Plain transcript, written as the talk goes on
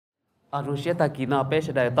ở trong xe ta kỹ nó bé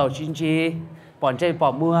sẽ đợi tàu chín chi bọn chơi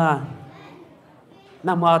bỏ mưa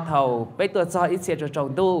nằm ở thầu bé tôi cho ít xe cho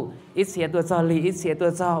trồng tu ít xe tôi cho lì ít xe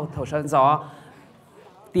tôi cho thầu sân gió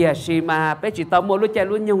tiệt xì mà bé chỉ tao mua lúc chạy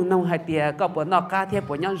lúc nhung nông hai tiệt có bữa nọ cá thiệp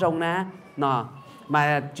bữa nhon rồng nè nọ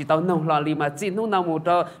mà chỉ tao nông lò lì mà chỉ nông nào một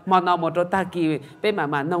trò mà nào một trò ta kỳ bé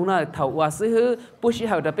mà nông nó thầu qua xứ hứ bữa xí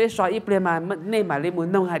hậu đó bé soi ít lên mà nên mà lên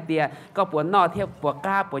muốn nông hai tiệt có bữa nọ thiệp bữa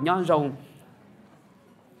cá bữa nhon rồng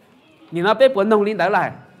nhìn nó bé bữa nông lên tới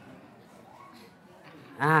lại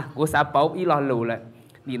à của xã bảo ý lo lù lại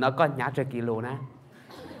nhìn nó còn nhá chơi kilo nè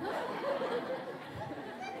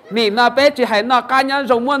nhìn nó bé chỉ hay nó cá nhân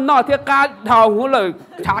dùng muốn nó thiết cá thầu hú lời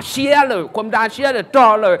thả xe lời quâm đa xe lời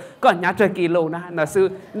trò lời còn nhá chơi kilo nè nó sư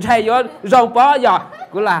thầy yo dùng bao giờ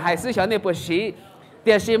cũng là hay sư cho nên bữa xí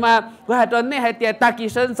tiền xí mà của hai tuần này hay tiền ta kỳ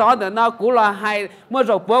sinh gió nữa nó cũng là hay mua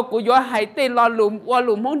rau bơ của yo hay tên lo lùm qua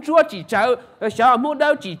lùm muốn chúa chỉ cháu sao muốn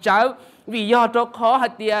đâu chỉ cháu vì do cho khó hay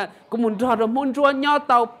tiền cũng muốn cho muốn chúa nhau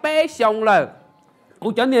tàu bé xong rồi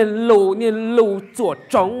cũng cho nên lù chuột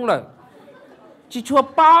trống rồi chỉ chua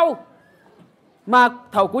bao mà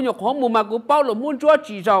thầu của nhục khó mù mà của bao là muốn chúa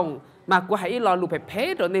chỉ rồng mà của hãy lo lù phải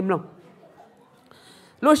phế rồi nem lòng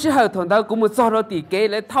lúc xưa hồi thằng tao cũng một do đó tỉ kế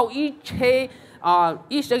lấy thâu ít chê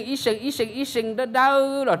ít sinh đó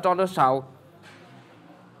đâu là cho nó sầu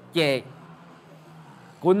chè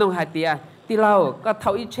của nông hai tia thì lâu có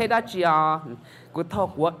thâu ít chê đã chỉ của thâu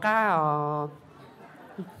của cá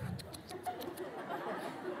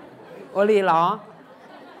ô li lọ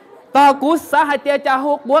tao cú xã hai tia cha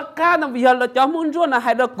hốt búa cá nó bây giờ là cho muốn ruột là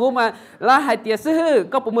hai đứa cú mà là hai tia sư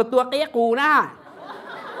có một tua kia cú na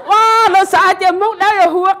wow nó xã hai tia múc đấy là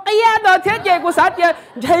hùa kia đó thế gì của xã tia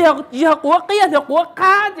chỉ học của kia thì của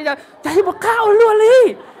cá chỉ một cá luôn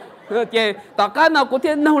đi chị tao cá nào của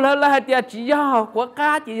thiên nông là hai tia chỉ học của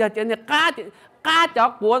cá chỉ là chỉ cá cho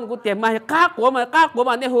của tiền mà cá của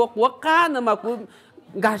mà này hùa của cá nữa mà của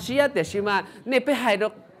gà xía để xí mà này phải hay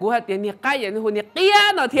được của hai tiền này cái gì nó hồi này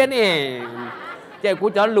kia nó thiên này chạy của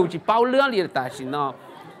cháu lù chỉ bao lưỡng liền tại xí nó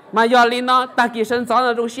mà giờ liền nó ta kỳ sinh sống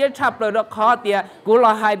là trong xía chập rồi đó khó tiền của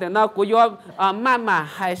lo hai đứa nó của do mà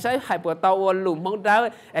hai sai hai bữa tàu lù mong đáo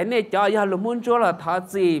ấy này cho giờ lù muốn chúa là thọ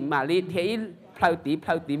gì mà đi thấy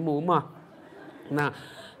phao tí mù mà nè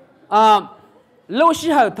lúc xí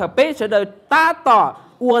hậu thở bé sẽ đời ta tỏ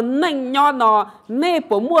我嫩鸟呢，那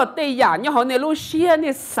不莫对呀，你好，那路线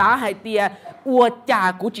那啥还的，我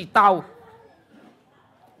家估计到，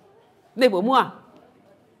那不莫，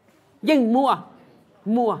硬莫，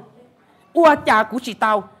我家估计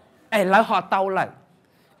到，哎，来好到了，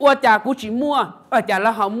我家估计莫，家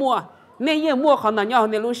来好莫，那硬莫好呢，鸟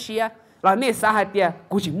那路线，然后那啥还的，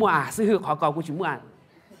估计莫啊，是好高估计莫啊，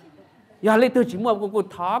要那都只莫我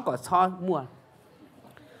他个操莫。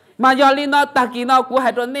mà giờ li nó ta kỳ nó của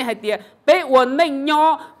hai đứa này hai tiệt bé uốn nên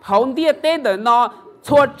nhỏ phóng địa tên để nó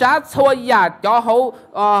chua trả chua giả cho hậu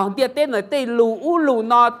địa tên là tên lù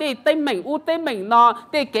nó tên mình nó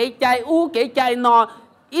tên cái chạy nó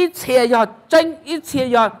ít chia giờ tranh ít chia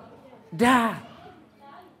giờ ra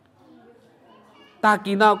ta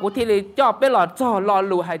kỳ nó của thì là cho bé là cho lo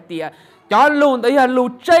lù hai tiệt cho lù đấy là lù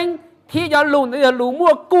tranh thì cho lù đấy là lù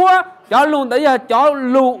mua cua cho lù đấy là cho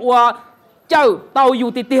lù châu tàu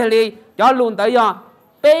dù thì tiền đi cho luôn tới giờ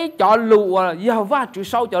bé cho lù giờ va chữ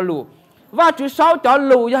sau cho lù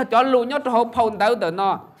cho lù nhớ cho hậu phong tới từ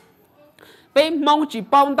nó bé mong chỉ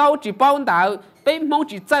bông đầu bé mong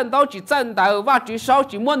chỉ chân đầu va chữ sau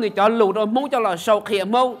chỉ muốn người cho lù rồi mong cho là sau khi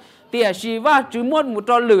mong tiền gì va chữ muốn một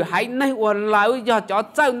cho lù hãy nay uốn lại giờ cho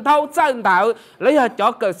chân đầu lấy giờ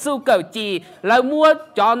cho cờ su cờ chỉ lại mua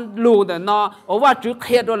cho lù từ nó ở va chữ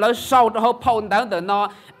kia rồi lấy sau cho hậu phong tới từ nó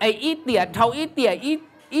ấy ít tiền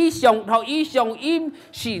ít xong im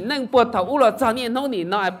chỉ nên buộc thầu là cho nên nó nỉ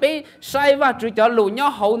nó bé sai và chỉ cho lù nhau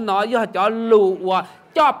hậu nó giờ cho lù và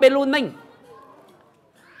cho bé lù ninh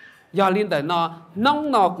giờ liên tới nó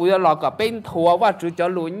nông nó cũng là cả bên thua và chỉ cho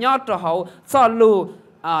lù nhau cho hậu cho lù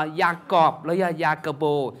gia cọp lấy gia cờ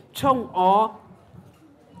bồ trong ó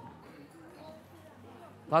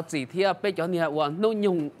nó chỉ theo bé cho nên là nó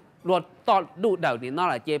nhung luật to đủ đầu thì nó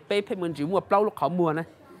là chế bé phải mình chỉ mua bao lúc họ mua này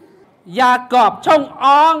gia cọp trong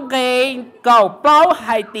ong cái cầu bao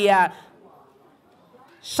hai tia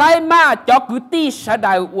sai mà cho cứ ti sẽ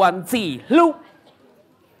đại hoàn gì lúc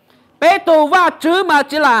bé tu va chứ mà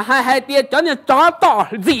chỉ là hai tia cho nên chó tỏ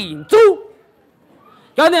gì chú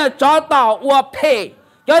cho nên chó tỏ ua phê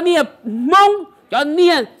cho nên mong cho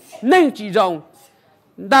nên chỉ rồng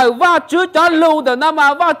đầu va chứ cho lưu的那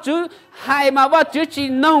么va chứ hai mà va chứ chỉ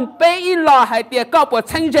nông bé ít lò hai tia có bộ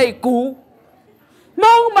thanh dây cũ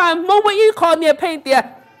mong mà ít khó nhiều phê tiền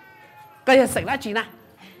cái gì xảy ra chỉ na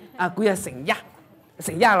cú ya sinh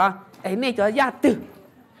ra là ấy này cho ya từ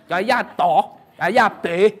cho ya tỏ cho ya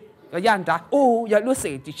bể cho ya ra ya lúc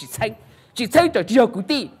sinh chỉ cho chiều cú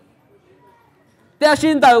điแต่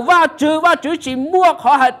现在ว่าจื้อchỉ mua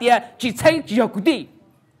khó hạt tiền chỉ xây chiều cú đi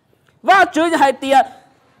ว่าจื้อhạt tiền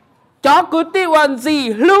cho cú đi hoàn gì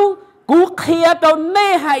lưu cú kia đâu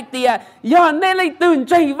nê hạt tiền giờ nê lấyตื่น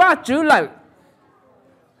ใจว่าจื้อlại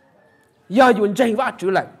giờ dùngใจว่าจื้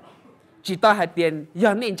อlại chỉ ta hạt tiền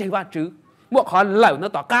giờ nênใจว่าจื้อmua khó lẩu nó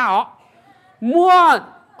tỏ cao mua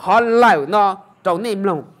khó lẩu nó trâu nêm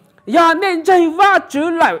lồng giờ nênใจว่าจื้อ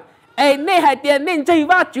lại ấy nê hạt tiền nênใจ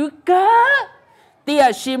ว่าจื้อcá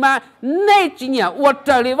tia xí mà nê chỉ nhà uất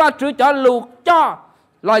trở lạiว่าจื้อcho lục cho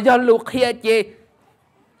là giờ lục kia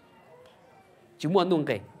chỉ mua nung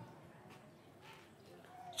cái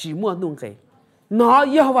nó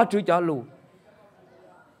giờว่าจื้อcho lục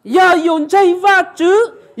giờ dùngใจว่าจื้อ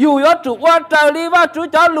อยู่ยอจุว่าเจอรีว่าจุ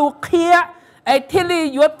จะลูกเคียไอ้ที่รี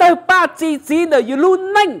อยู่เตอป้าจีเดอยู่รุ่น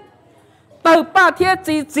นั่งเตอป้าเทีย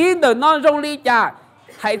จีเดนอนรงลีจ่า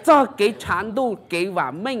ให้เจ้าเกี่ยฉันดูเกี่ยว่า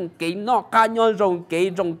มิ่งเกี่ยนอกการย้อนรงเกี่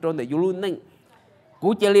ยรงตรงเดอยู่รุ่นนั่งกู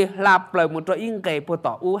จะรีลาเปล่ามันจะยิ่งเกี่ยพอต่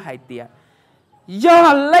ออู้ให้เตียย่อ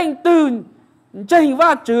เล่งตื่นใจว่า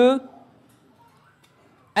จื้อ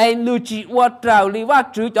ไอ้ลูจีว่าเจอรีว่า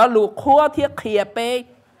จื้อจะลูกขั้วเทียเคียเป้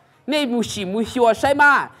นี่มูสิมูชัวใช่ไหม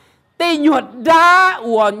เตยหยดดา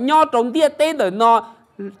หัวยอตรงเตี้ยเต้เดินนอ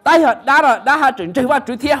ตายหยดดาหรอดาหาจนใจว่า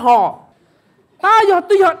จุดเที่ยห่อตายหยด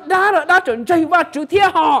ตัวหยดดาหรอดาจนใจว่าจุดเที่ย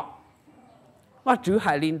ห่อว่าจุดห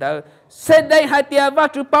ายลินเดอเสด็จหายเตียว่า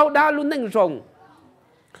จุดเป้าดาลุ้นหนึ่งรง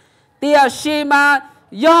เตียชีมา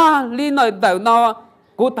ย่อลินหน่อยเดินนอ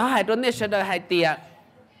กูตายตรงนี้เสด็จหายเตีย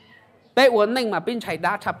เป้อ้วนหนึ่งมาเป็นชัยด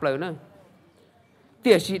าทับเลยเนอะเ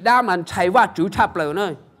ตียชีดามันชัยว่าจุดทับเลยเนอ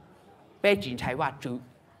ะเป้จินชัยว่าจุด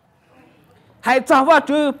ให้เจ้าว่า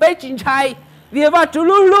จื้อไปจินชัยเรียกว่าจื้อ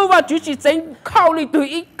รู้ว่าจื้อจิเจ๋งเข้าเลยตัว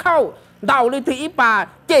อีเข้าดาวเลยตัวอีป่า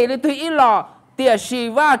เจ๋เลยตัวอีหล่อเตียชี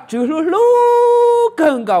ว่าจื้อรู้เกิ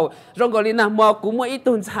นเก่ารงกอลีน่ะมอกูมัวอี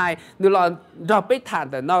ตุนชัยนูรอเราไปถาม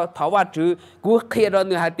แต่นอถอว่าจื้อกูเคลียร์เราเ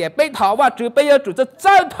นื้อหาเตียไปถอว่าจื้อไปยอจุจะเ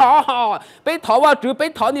จ้าถอห่อไปถอว่าจื้อไป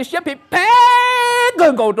ถอนี่เสียผิดเป๊ะเกิ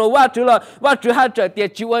นเก่าตัวว่าจื้อละว่าจื้อหาเจอเตีย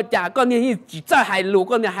จิวจ่าก็เนี่ยจีเจ้าหายลูก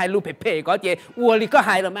ก็เนี่ยหายลูกเพ่ๆก็เจ๋วัวลีก็ห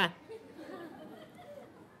ายแล้วมั้ย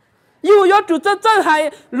อยู่ยอจุดจะให้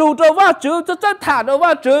ลูกจะว่าจื้อจะถาดว่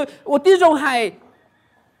าจื้อ我ที่รงให้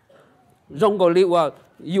รงก็เรียกว่า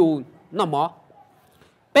อยู่นอหมอ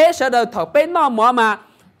เป๊ะเสด็จถอเป๊ะนอหมอมา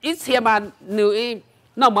อีเสียมันนึก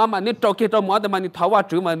นอหมอมานึกโจกี้โจหมอแต่มันนึกถอว่า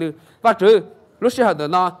จื้อมานึกว่าจื้อรู้สึกเดิน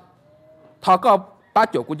นอถอก็ป้า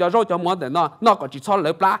โจกูจะรู้จะหมอเดินนอก็จีชอบเล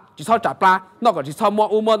ยปลาจีชอบจับปลานอก็จีชอบหมอ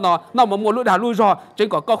อุโมนอนอหมอมัวรู้ด่ารู้รอจึง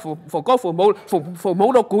ก็父母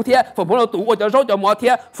到古天父母到赌我就รู้จะหมอเที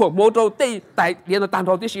ย父母到地แต่เรียน到ตามท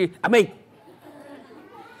อที่สิอาเมน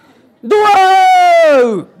ด้วย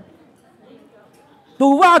ตั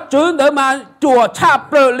วว่าจื้อเดินมาจั่วชาเ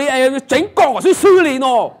ปลือย整個是liเน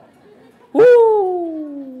าะ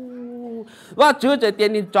ว่าจื้อจะเตียน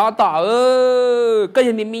นี่จ่อต่อก็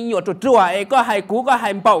ยังนี่มีหยดจั่วก็ให้กูก็ให้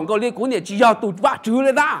เป่าก็เรียกกูเนี่ยจียอตัวว่าจื้อเล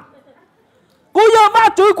ยนะกู要ว่า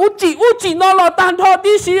จื้อกูจีนอรอตามทอ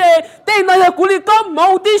ที่สิแต่ในกูนี่ก็冇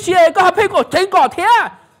ที่สิก็ให้เพ่งก็整個เทีย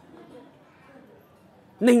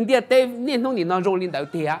หนึ่งเดียเต้เนี่ยน้องนี่นอนโรงเรียนเดียว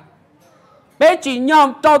เทียเป้จีนยอม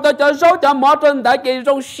เจ้าตัวจะรู้จะหมอจนได้เกี่ยว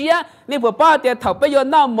กับเสียนี่พอป้าเดียถอไปยน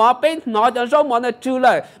น้าหมอเป้หนอจะรู้หมอเนี่ยจื้อเล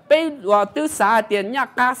ยเป้ว่าตื้อสาเดียยาก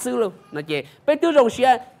กาซื้อเลยนะเจ๊เป้ตื้อโรงเสีย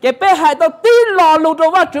เจ๊เป้หายตัวตีหล่อลูกตัว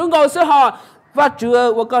ว่าจื้อเขาซื้อห่อว่าจื้อ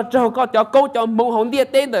ว่าก็เจ้าก็จะกู้จะมุ่งหงเดีย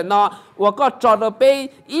เต้เดินนอว่าก็จอดเป้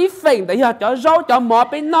อีเฟ่งแต่อยากจะรู้จะหมอ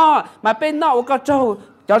เป้นอมาเป้นอว่าก็เจ้า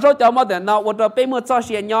จะรู้จะมาเดินนอว่าจะเป้มัวจ่อเ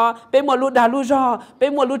สียยอเป้มัวรู้ด่ารู้รอเป้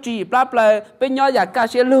มัวรู้จีปลาเปล่าเป้ยออยากกา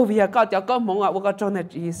เสียลูกเวียก็จะก็มองว่าก็เจ้าใน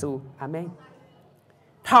เยซูอาเมน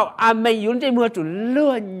เท่าอาเมนยุ่งใจมัวจุดเลื่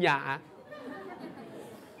อนหยา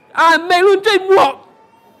อาเมนยุ่งใจมัว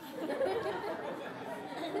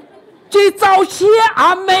จีเจ้าเชียอ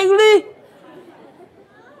าเมนเลย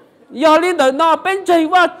ยอลินเดินนอเป็นใจ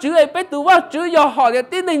ว่าจื้อเป็นตัวว่าจื้อยอห่อเดีย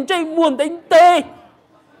ตีหนึ่งใจมัวเต็งเตะ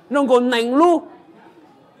น้องก็หนังลูก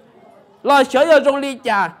เราเชื่อจงลี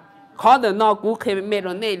จ่าขอเดินนอกูเคยเมร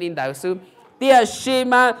อนเนลินดาวซื้อเตียชี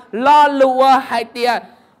มาลอลัวให้เตีย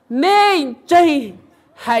เน่ใจ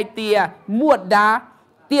ให้เตียมวดดา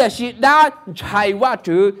เตียชีดาชัยว่า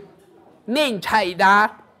จื้อเน่ชัยดา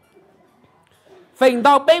ฝิ่งเร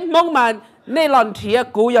าเป็นมองมันเน่หลอนเทีย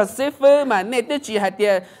กูอยากซื้อฟื้นมาเน่ที่จีให้เตี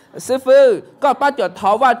ยซื้อฟื้นก็ป้าจดท้อ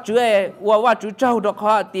ว่าจื้อว่าจื้อเจ้าดอกข้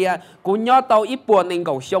อเตียกูย่อเตาอีปวดหนึ่งเ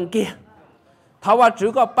ก่าชงเกียท้อว่าจื้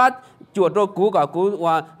อก็ป้า chùa rồi cú cả cú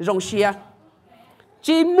rong xe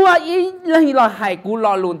chỉ mua ý lấy là hai cú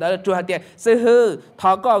lo luôn đó chùa hạt tiền sư hư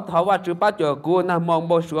thọ có thọ và chùa ba chùa cú nằm mong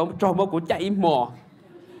bò xuống cho mong cú chạy mò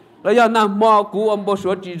rồi giờ nằm mò cú ông bò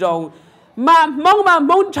xuống chỉ rong mà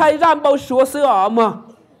mong chạy ra bò xuống sữa ở mà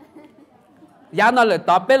giá nó là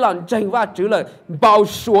tao biết lần tranh và chữ là bò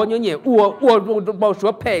xuống như nhỉ ua bò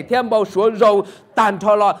xuống phê thêm bò xuống rong tàn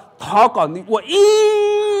thọ là thọ còn đi ua ý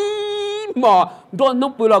mà rồi nó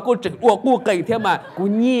bây giờ cô chỉnh ua cô cày thêm mà cô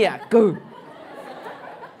nhẹ cừ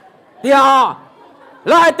Điều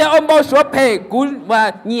lại tại ông bố xuống phê cú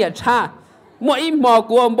và nhẹ cha mỗi mò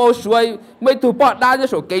của ông bố xuống mấy tụ bọt đá cho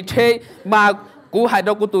số cái chê mà cú hải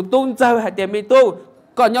đâu cú tụ tung ra hải tiền mấy tu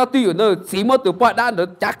còn nhau tuy ở nơi chỉ một tụ bọt đá nó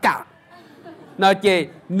chắc cả nó chê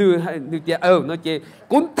nửa chê nó chê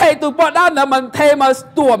cũng thề tụ bọt đá là mình thề mà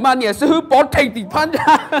tủa mà nhẹ sư hư bó thành thì phân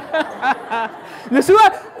ra người xưa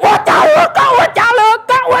quá chào lỡ quá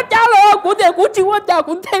chào lỡ cú tiền cú chịu quá chào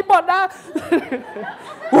cũng thề bọt đá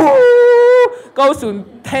câu sự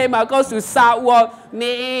thêm mà câu sự sao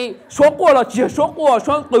nè số qua là chia số qua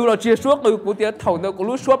số từ là chia số từ của tiếng thầu nó cũng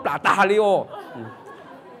lúc số là ta li ô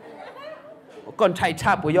còn chạy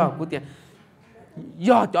cha bây giờ của tiếng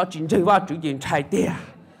do cho chính trị và chủ quyền chạy tiền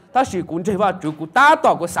ta sử cũng chạy và chủ của ta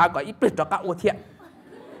tỏ của xã có ít biết cho các ô thiện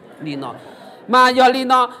li nó mà giờ li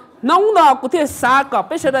nó nông nó của thiện xã có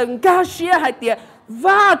biết sẽ đừng ca xia hay tiền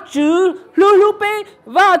và chữ lưu bé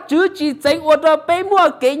và chữ chỉ dành ở đó bé mua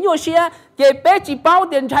cái nhiều xe cái bé chỉ bao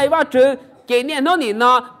tiền chạy và chữ cái này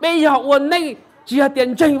nó bây giờ ở đây chỉ là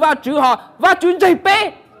tiền chạy và chữ họ và chữ chạy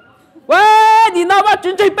bé vậy nó và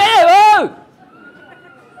chữ chạy bé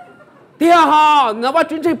thì họ nó và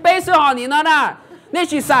chữ chạy bé sẽ họ nó nè nên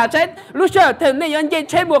chỉ xả chết lúc trước thì nên nhân dân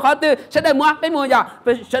chơi mua họ từ sẽ để mua bé mua giờ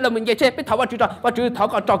sẽ là mình chơi bé tháo và chữ tháo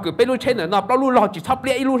còn trò cứ bé lúc chơi nữa nó bao lúc lo chỉ thắp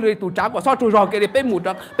lia lúc rồi tụ trả của sao tụ rò cái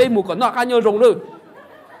bé mua còn nó cá nhau rồng luôn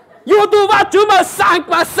yêu tụ và chữ mà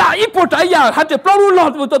xả ít bộ trái giờ hắn chỉ bao lúc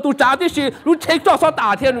lo tụ trả thì chỉ lúc chơi cho sao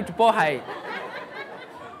đả thiên lúc bao hay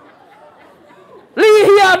lý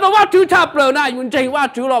hiền nó và chữ thắp rồi này dùng chơi và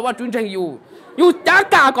chữ lo và chữ chơi yêu giá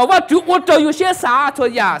cả có và chữ ô trời yêu xe xả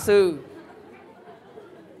thôi giả sử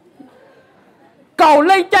cầu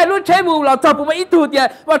lên chạy luôn chế mù là cho một ít tuổi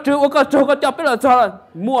tiền và chứ ô có cho biết là cho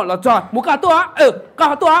mua là cho mua cả tua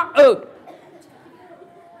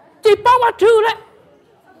chỉ bao mà chứ đấy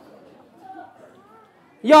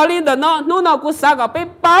giờ lên đó nó nào cũng sao cả biết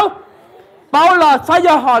bao là sao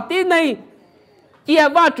giờ họ tin này chia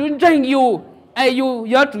và chuẩn trình yêu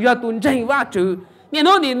giờ chủ giờ tuần trình và chứ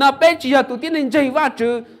nên nó bé chỉ giờ tụi tin nên trình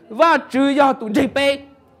và chứ giờ tuần trình bé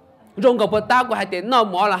rong gặp bậc ta của hai tiền nó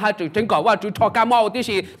mỏ là hai chữ chân cỏ và chữ thọ cam mau tí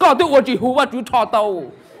gì có tôi我只胡và chữ thọ tàu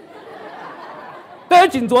bé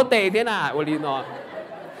chính做对thế nào我哩nó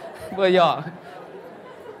bây giờ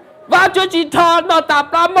và chữ chỉ thọ nó tập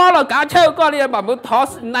ra mỏ là cả chơi có liền mà muốn thọ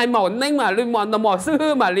này mỏ ninh mà liên mỏ nó mỏ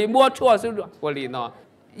sư mà liên mua chua sư được我哩nó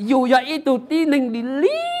dù giờ ít tụi tin ninh đi lý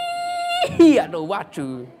hiện đồ và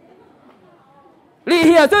chữ lý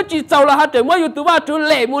hiện chứ chỉ giàu là hai chữ mới tụi và chữ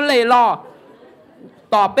lệ muốn lệ lo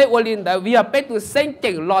ต่อไปวันนี้แต่วิเป็นตัวเส้นเ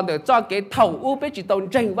ก่งรอนเดี๋ยวจ้าเกถงอู้ไปจิตตรง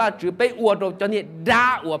เจงว่าจือไปอวดจนเนี่ยด่า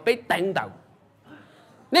อวดไปแต่งเดา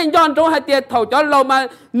เนี่ยย้อนตรงให้เตียถงจนเรามา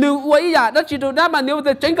หนึ่งอวดอีหยาแล้วจิตตรงนั้นมาเนี่ยจ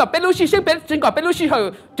ะเจงกับเป็นลูกศิษย์เป็นเจงกับเป็นลูกศิษย์เหรอ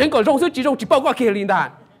เจงกับรงซื้อจีรงจีบ้าว่าเคลินดา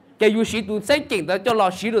แกอยู่ศิษย์ตัวเส้นเก่งแต่จะรอ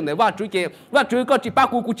ศิษย์เนี่ยว่าจือเกว่าจือก็จีบ้า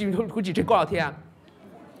กูจีเจงก็เอาเทีย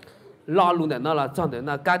รอลุนเนี่ยนั่นละจ้องเนี่ย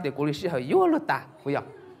นั่นการเดี๋ยวกูศิษย์เหรอยุ่งละตา不要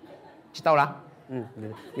知道了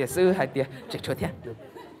也是还得这昨天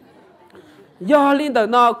要领导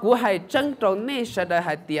那古还郑州那时的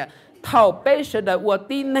还得头背时的我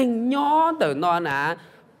的能鸟的那呢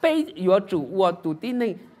背有主我读的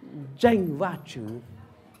能真ว่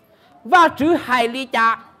า主还里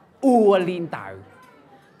家我领导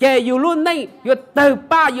แกอยู่รุ่นนี้อยู่เติบ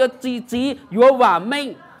ป้าอยู่จีอยู่ว่าไม่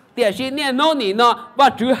แต่是เนี่ยโน่นนี่เนาะว่า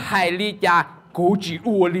主还里家กูจี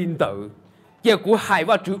我领导แกกูหาย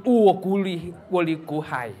ว่า主我里กู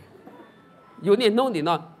หายอยู่เนี่ยโน่นนี่เ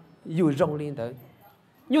นาะอยู่โรงเรียนเถอะ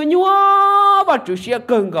อยู่ว่า主เสียเ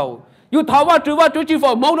กินเขาอยู่ท้อว่า主จีฝ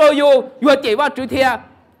นมองเราอยู่เจ๋ว่า主เทีย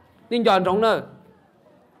นี่ย้อนตรงเนอะ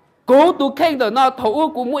กูตัวเข่งเถอะเนาะถูก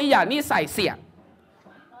กูไม่อยากนี่ใส่เสีย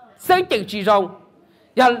เส้นเก่งจีรง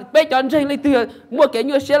อย่าไปย้อนเรื่องเลยเตือนมัวแกอ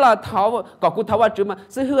ยู่เสียละท้อก็กูท้อว่า主มา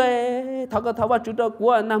ซื้อเฮ้ยท้อก็ท้อว่า主ตัวกู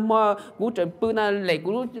น่ะมัวกูจะปืนน่ะเหล็กกู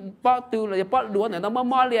ป้อตัวเลยป้อล้วนเนี่ยน้อง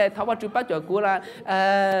มัวเลยท้อว่า主ป้าจ่อกูละ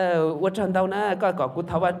我知道呢ก็กู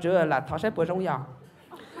ท้อว่า主ละท้อใช้ปวดรงยาว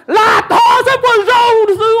ละท้อใช้ปวดรง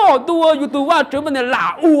ซื้อตัวอยู่ตัวว่า主มันเนี่ยละ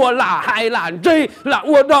อ้วละหายละจีละ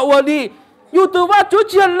อ้วดออ้วดี yêu từ va chú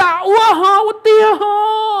chia là ua ha ua tia ha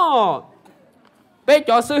bé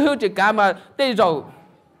cho sư hữu chỉ cả mà tê rồi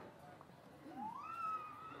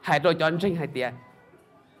hai rồi chọn trinh hai tia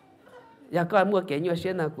giờ con mua cái nhiều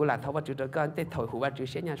xe nào cũng là thọ và chú cho con tê thổi hủ và chú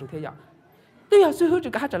xe nhà xuống thế giờ tê giờ sư hữu chỉ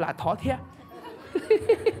cả trở là thọ thế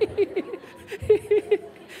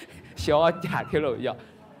xóa trả thế rồi giờ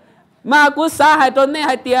mà cũng xa hai rồi này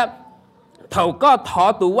hai tia thầu có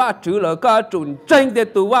thọ tụ và chú là có chuẩn trinh để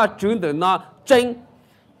tụ và chú để nó trinh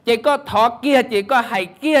chỉ có thọ kia chỉ có hai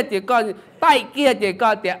kia chỉ có tay kia chỉ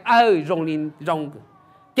có để rong lên rong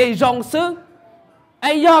chỉ rong xứ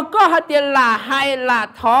ai giờ có hai tiền là hai là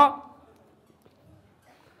thọ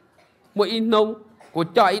mỗi in nông của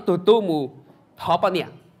cho ít tụ tu mù thọ bao nhiêu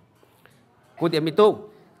của tiền mi tu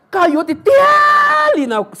có yếu thì tiếc liền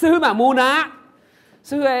nào sư mà mù ná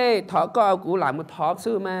sư ơi thọ có của lại một thọ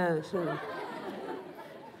sư mà sư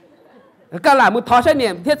cái là một thọ sẽ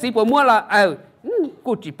niệm thiết sĩ của mua là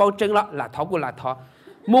cô chỉ bao chân là thọ của là thọ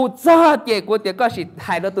một giờ thì của tiền có chỉ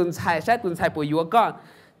hai đứa tuần sai của yếu có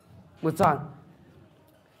một giờ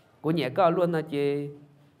của nhẹ có luôn là chị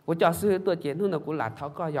của cho sư tôi chị luôn là của là thọ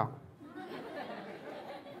có giọt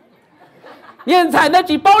nhân tài nó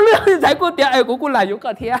chỉ bao lương giải của tiền của là yếu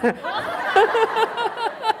có thiệt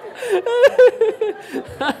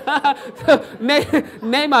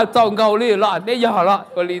nên mà trồng cầu đi lọ nên giờ lọ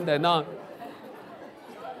có linh tới nó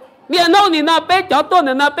miền nông thì nó bé chó tôi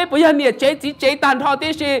nó bé bây giờ nè chế tàn thọ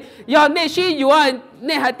thế gì giờ nè xí yếu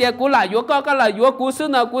nè hai tiền của là yếu có là yếu của sư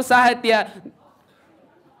nào của sa hai tiền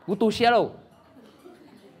của tu xe đâu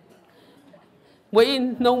mỗi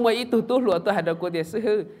nông mỗi tu lúa tôi hay được của địa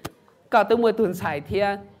sư cả tôi mua tuần xài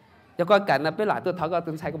thiê cho con cả nó bé lại tôi tháo cái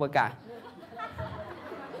tuần xài của bà cả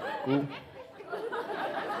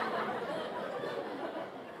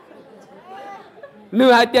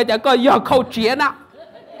nửa hai tiền chả có giờ khâu chiến nào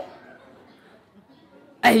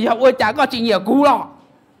ai giờ ôi chả có chỉ nhiều cú lọ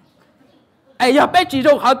ai giờ bé chỉ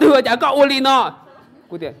dùng họ thừa chả có ôi li nó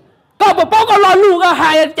cú tiền có một bó con lò lù cái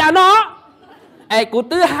hai chả nó ai cú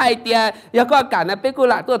tứ hai tiền giờ có cả nó bé cú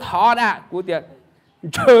lại tôi thọ đã cú tiền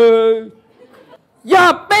trời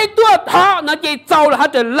giờ bé tôi thọ nó chỉ giàu là hắn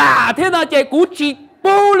chỉ là thế nó chỉ cú chỉ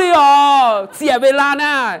bù li xỉa về là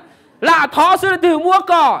nè là thọ sư từ mua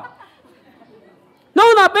cỏ nó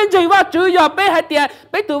là bên chỉว่าchữ giờ bên hai tiền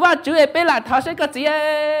bên từว่าchữ bên là thọ sẽ có gì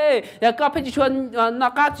ấy giờ có bên chỉ chuan nó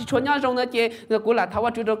có chỉ chuan nhau trong nó chỉ rồi cũng là thọว่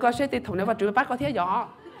าchữ đó có sẽ thì thằng nàyว่าchữ bắt có thế giờ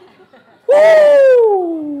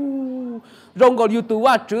rong gọi yêu từ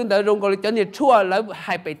ว่าchữ đó rong gọi cho nên chua là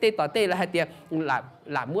hai bảy tê tỏ tê là hai tiền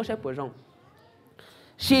là mua sẽ bồi rong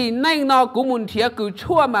chỉ nay nó cũng muốn thiệt cứ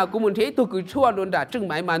chua mà cũng muốn thiệt tôi cứ chua luôn đã chừng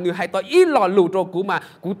mãi mà người hai tỏ ít lò lù rồi cũng mà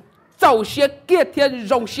cũng giàu xe kia thiệt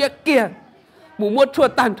rong xe kia mù mua chua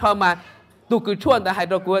tàn thọ mà tôi cứ chua đã hai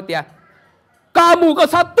đôi của tiệt cả mù có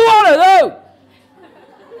sao tua rồi đâu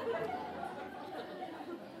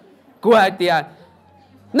của hai tiệt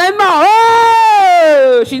này mà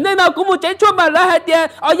ơi chỉ nên nào cũng muốn chạy chua mà là hai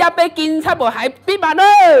tiệt ở nhà bé kinh sao bỏ hai bí mà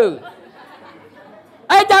nữa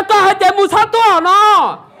ai cha có hai tiệt mù sao tua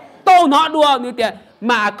nó tô nó đùa như tiệt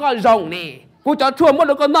mà có rồng nè cô cho chua một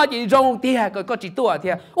đứa con nói chỉ rồng tiệt có chỉ tua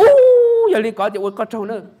tiệt giờ đi có chỉ có trâu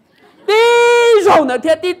nữa đi rồi nó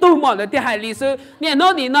thiệt đi tu mỏ nó thiệt hại lý sư nè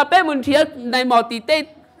nó bé mình thiệt này mỏ tí tê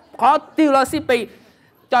có tiêu là xí bị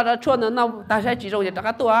cho nó chua nó ta sẽ chỉ rồi để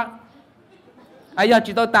các tua ai giờ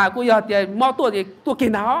chỉ tao ta cũng giờ thì mỏ tua thì tua kia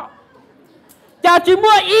nó cha chỉ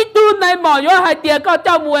mua ít tu này mỏ nhớ hai tiền có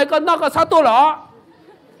cho mua có nó có sao tua đó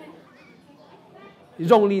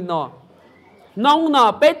rong li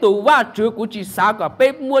nó bé tu và chữ cũng chỉ sao cả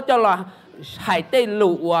bé mua cho là hải tây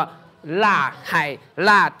lụ là hải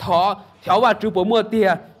là thọ theo và chú bố mua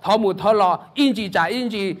tiền thọ một thọ lò in chỉ trả in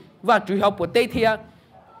chỉ và chú theo bố tây thiệt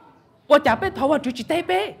và chả biết thọ và chú chỉ tây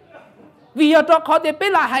bé vì ở đó khó để bé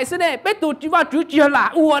là hải sinh này bé tụt chỉ và chú chỉ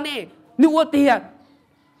là ua này nữ ua tiền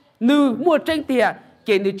nữ mua tranh tiền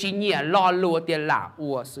cái nữ chỉ nhẹ lo lùa tiền là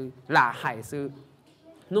ua sư là hải sư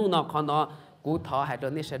nung nó khó nó cú thọ hải đó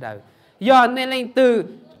nên sẽ đời giờ nên lên từ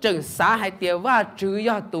chừng xã hai tiền và chữ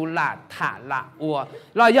do tụ là thả là ua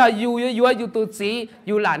là do yêu tụ chỉ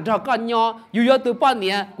yêu làm cho con nho yêu tụ bao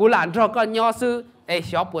nhiêu cũng làm cho con nho sư ấy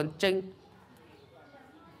xóa buồn chân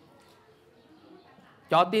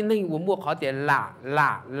cho tin nên uống mua khó tiền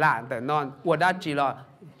là để non uống đã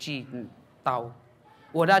chỉ tàu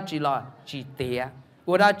uống đã chỉ tía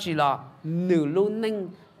uống đã chỉ là nửa luôn nên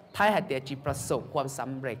thái hai tiền chỉ ประสบความส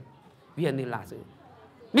ำเร็จvì vậy nên là gì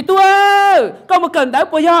mi tua có một cần đáo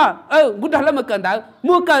bây giờ muốn đặt lên một cần đáo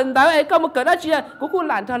mua cần đáo ấy có một cần đáo chia cũng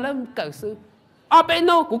làm cho lên cần sư ở bên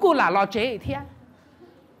đâu cũng là lo chế thế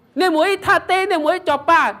nên mỗi tha tê nên mỗi cho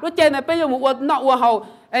ba lúc trên này bây giờ một nọ một hậu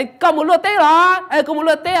có một lúa tê đó có một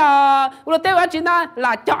lúa tê ở trên đó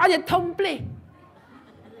là chó như thông plei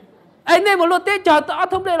nên một lúa tê cho tao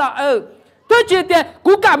thông plei là tôi chỉ tiền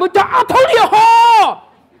cú cả một chó thông điều hồ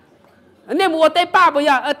nên một tê ba bây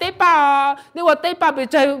giờ tê ba nên một tê ba bị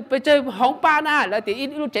chơi hóng ba na là thì ít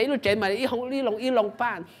lúc chạy mà ít lòng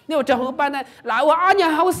ba nên một chơi hóng ba này là ở nhà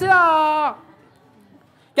hậu xưa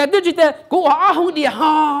cái tôi chỉ tiền cú ở hóng địa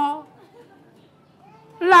hồ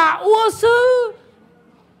là ua sư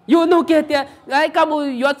yêu nô kia tiền cái các mù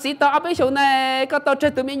yêu sĩ tao bây giờ này các tao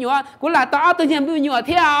chơi từ mấy nhỏ cũng là tao từ nhà mấy nhỏ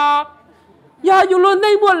theo giờ yêu luôn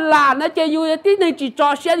đây một là nó chơi yêu tí này chỉ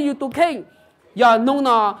cho xe yêu tụ khen giờ nông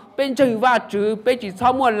nọ bên chơi vào chữ bên chỉ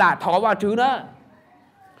sau một là thọ vào chữ nữa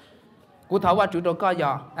cú thọ vào chữ đó coi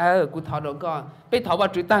giờ cú thọ đó coi bên thọ vào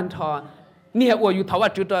chữ tan thọ nhiều người yêu thọ vào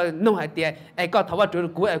chữ đó nông hải tiền có thọ vào chữ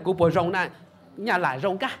cú bồi rong này nhà lại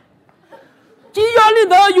rong cả chỉ do linh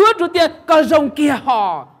đó yêu chủ tiền có rong kia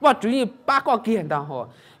họ và chủ như ba con kia đó họ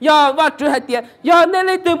giờ và chủ hai tiền giờ nên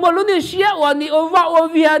lấy từ một lúc này xé và ni ở vào ở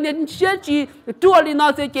việt nên xé chỉ chua linh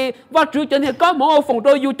nó sẽ chỉ và chủ cho nên có một phòng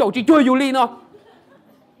đôi yêu chủ chỉ chua yêu linh nó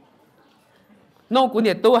nông của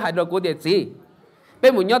nhiệt tôi hay là của nhiệt gì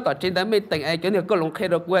bên một nhóm tỏ trên đó mấy tình ai cho nên có lòng khe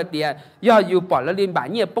được của tiền giờ yêu bỏ lên liên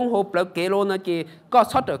bản nhiệt bông hộp lỡ kế luôn nó chỉ có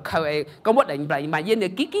sót được khâu ấy có một đánh bậy mà yên này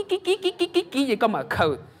kí gì có mà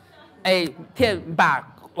khâu thiên bà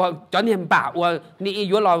cho nên bà ni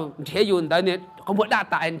yêu lo thế yêu đó nên có một đa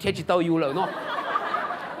tại thế chỉ tao yêu rồi nó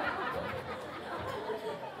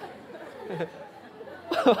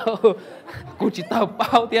cô chỉ tao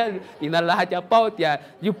bao tiền thì là cho bao tiền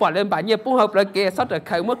yêu bỏ lên bà nhẹ bung hợp là kia sót được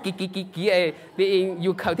khởi mất kí ấy thì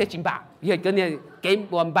yêu khởi thế chính bà giờ cho nên game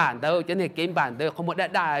buồn bản đâu cho nên game bản đâu không một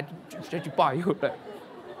đa sẽ chỉ bỏ yêu rồi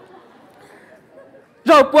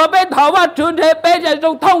rồi bữa bên thảo và trường thế bên là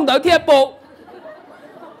dùng thông tới thiên bộ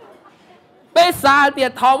bên xa thì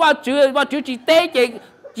thảo và chữ chỉ tế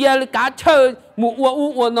chỉ cả chơi mù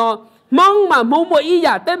ua nó mong mà mong một ý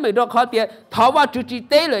giả tên mình được khó tiền thảo và chữ chỉ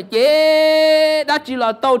tế là chế đã chỉ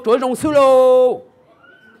là tàu chuối rồng sư lô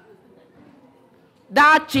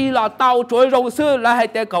đã chỉ là tàu chuối rồng sư là hay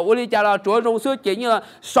tên cậu đi chả là chuối rồng sư chỉ như là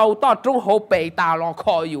sầu to trong hồ bể tà lo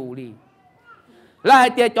khóอยู่đi là hai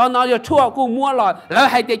tiền cho nó chua cú mua lò là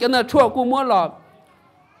hai tiền cho nó chua cú mua lò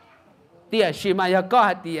tiền xí mà giờ có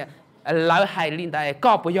hai tiền là hai linh đại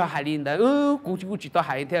có bây giờ hai linh đại cú chỉ to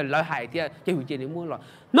hai tiền là hai tiền chỉ huy tiền mua lò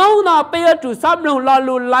nó bây giờ chủ sắm lồng lò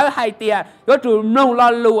lù là hai tiền có chủ lồng lò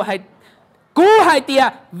lù hai cú hai tiền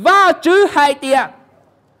và chữ hai tiền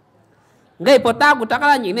ngày bữa ta cũng chắc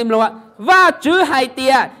là những niệm luôn và chữ hai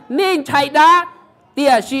tiền nên chạy đá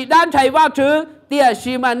tiền xí đan chạy vào chữ tiền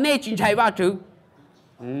xí mà nên chỉ chạy vào chữ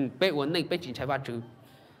bé ổn định bé chỉ chạy vào chữ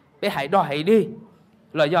bé hãy đòi hãy đi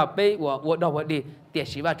là giờ bé ổn đòi đi tiền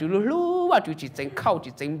sĩ vào chữ lú vào chữ chỉ tính khâu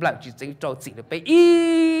chỉ tính bẩn chỉ tính trâu chỉ là bé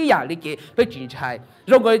ý giả đi kia bé chỉ chạy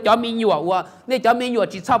rồi người cho mình nhọ nên cho mình nhọ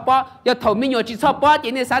chỉ sao bó giờ thầu mình nhọ chỉ sao bó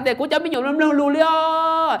chỉ nên sáng để cũng cho mình nhọ lắm lù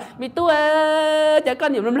liao mình tôi chả có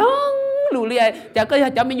niệm lắm lù liao chả có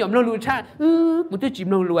cho mình nhọ lù cha cũng tôi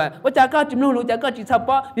chìm lù à chả có chìm lù chả có chỉ sao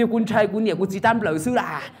bó nhiều quân trai quân niệm quân chỉ tam lỡ xứ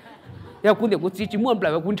là giờ quân niệm quân chỉ muốn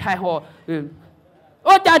lại quân trai họ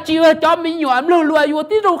cha chỉ cho mình nhọ lù yêu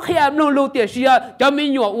tí đâu khi lù tiền xí cho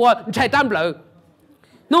mình nhọ chạy tam lỡ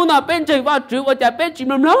nó nào bên chơi vào chữ chả bên chìm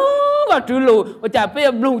lắm vào chữ lù chả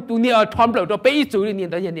bên lù tụi này thom lỡ cho bên chữ này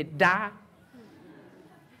đó là đá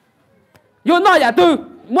yêu nói giả từ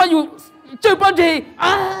mua yêu chơi bao gì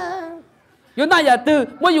yêu nói giả từ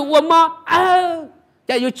mua yêu uống mà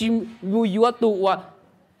chả yêu chìm yêu tụ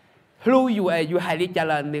lù yêu hai lý chả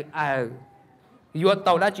là yêu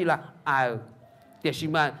tàu đó chỉ là để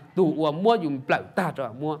xem mà tụ mua dùng bẩn ta rồi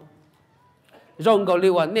mua rong cầu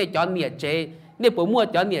liu nè cho nhiệt chế nè bố mua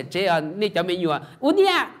cho nhiệt chế nè cho mình nhiều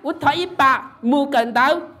nè thấy ít bạc mua cần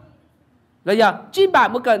tao rồi giờ 9 bạc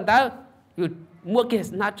mua cần tao mua cái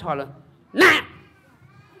nát cho rồi nè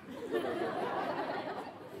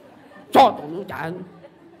cho tụi nó trả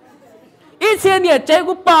ít xe nhiệt chế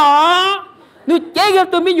cũng bỏ nếu chế cái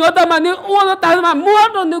tụi mình nhiều tao mà nếu uống nó tao mà mua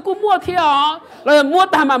rồi nếu cũng mua theo rồi mua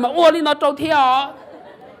tao mà uống đi nó trâu theo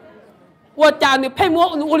我家你配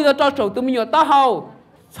我我里头找手都没有到好，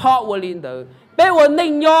操我领导，被我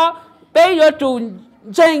宁要被我主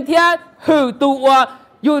整天很多我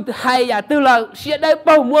有海呀，对了，现在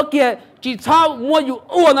包mua kia chỉ操mua有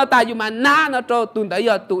我那大有嘛拿那找东的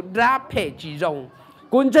要都拉配几种，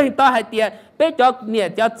公正到海点被叫你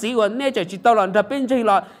叫只我那就知道了，这变成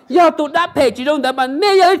了要都拉配几种的嘛，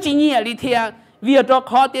那要几年里天，为着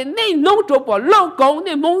靠的你弄着包老公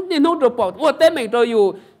你弄着包，我在门着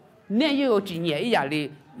有。那又有几年一样的，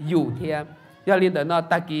 dù thêm do liên tới nó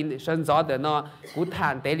ta kín sân gió tới nó cú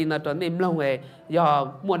thản tế liên nó trốn nêm lông ấy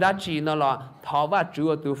do mua đá chỉ nó là thọ và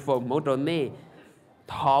chú từ phòng mẫu trốn nè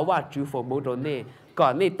thọ và chú phòng mẫu trốn nè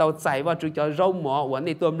còn nè tàu chạy và chú cho rau mỏ và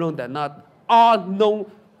nè tôm lông tới nó nông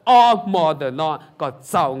mỏ tới nó còn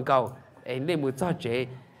giàu cầu ấy nên muốn cho chế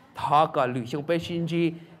thọ còn lựa chọn bé xin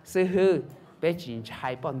chi sư hư bé chỉ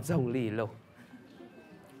trái bọn rồng lì luôn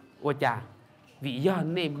ôi chà vì do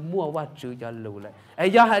nên mua qua chữ cho lù lại ấy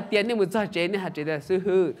do hạt tiền nên một cho chế nên hạt chế là sư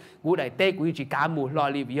hư cú đại tây cú chỉ cá mù lò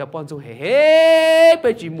lì vì do bọn chúng hết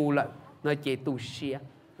bây chỉ mù lại nó chế tu xia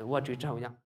qua chữ trâu nhau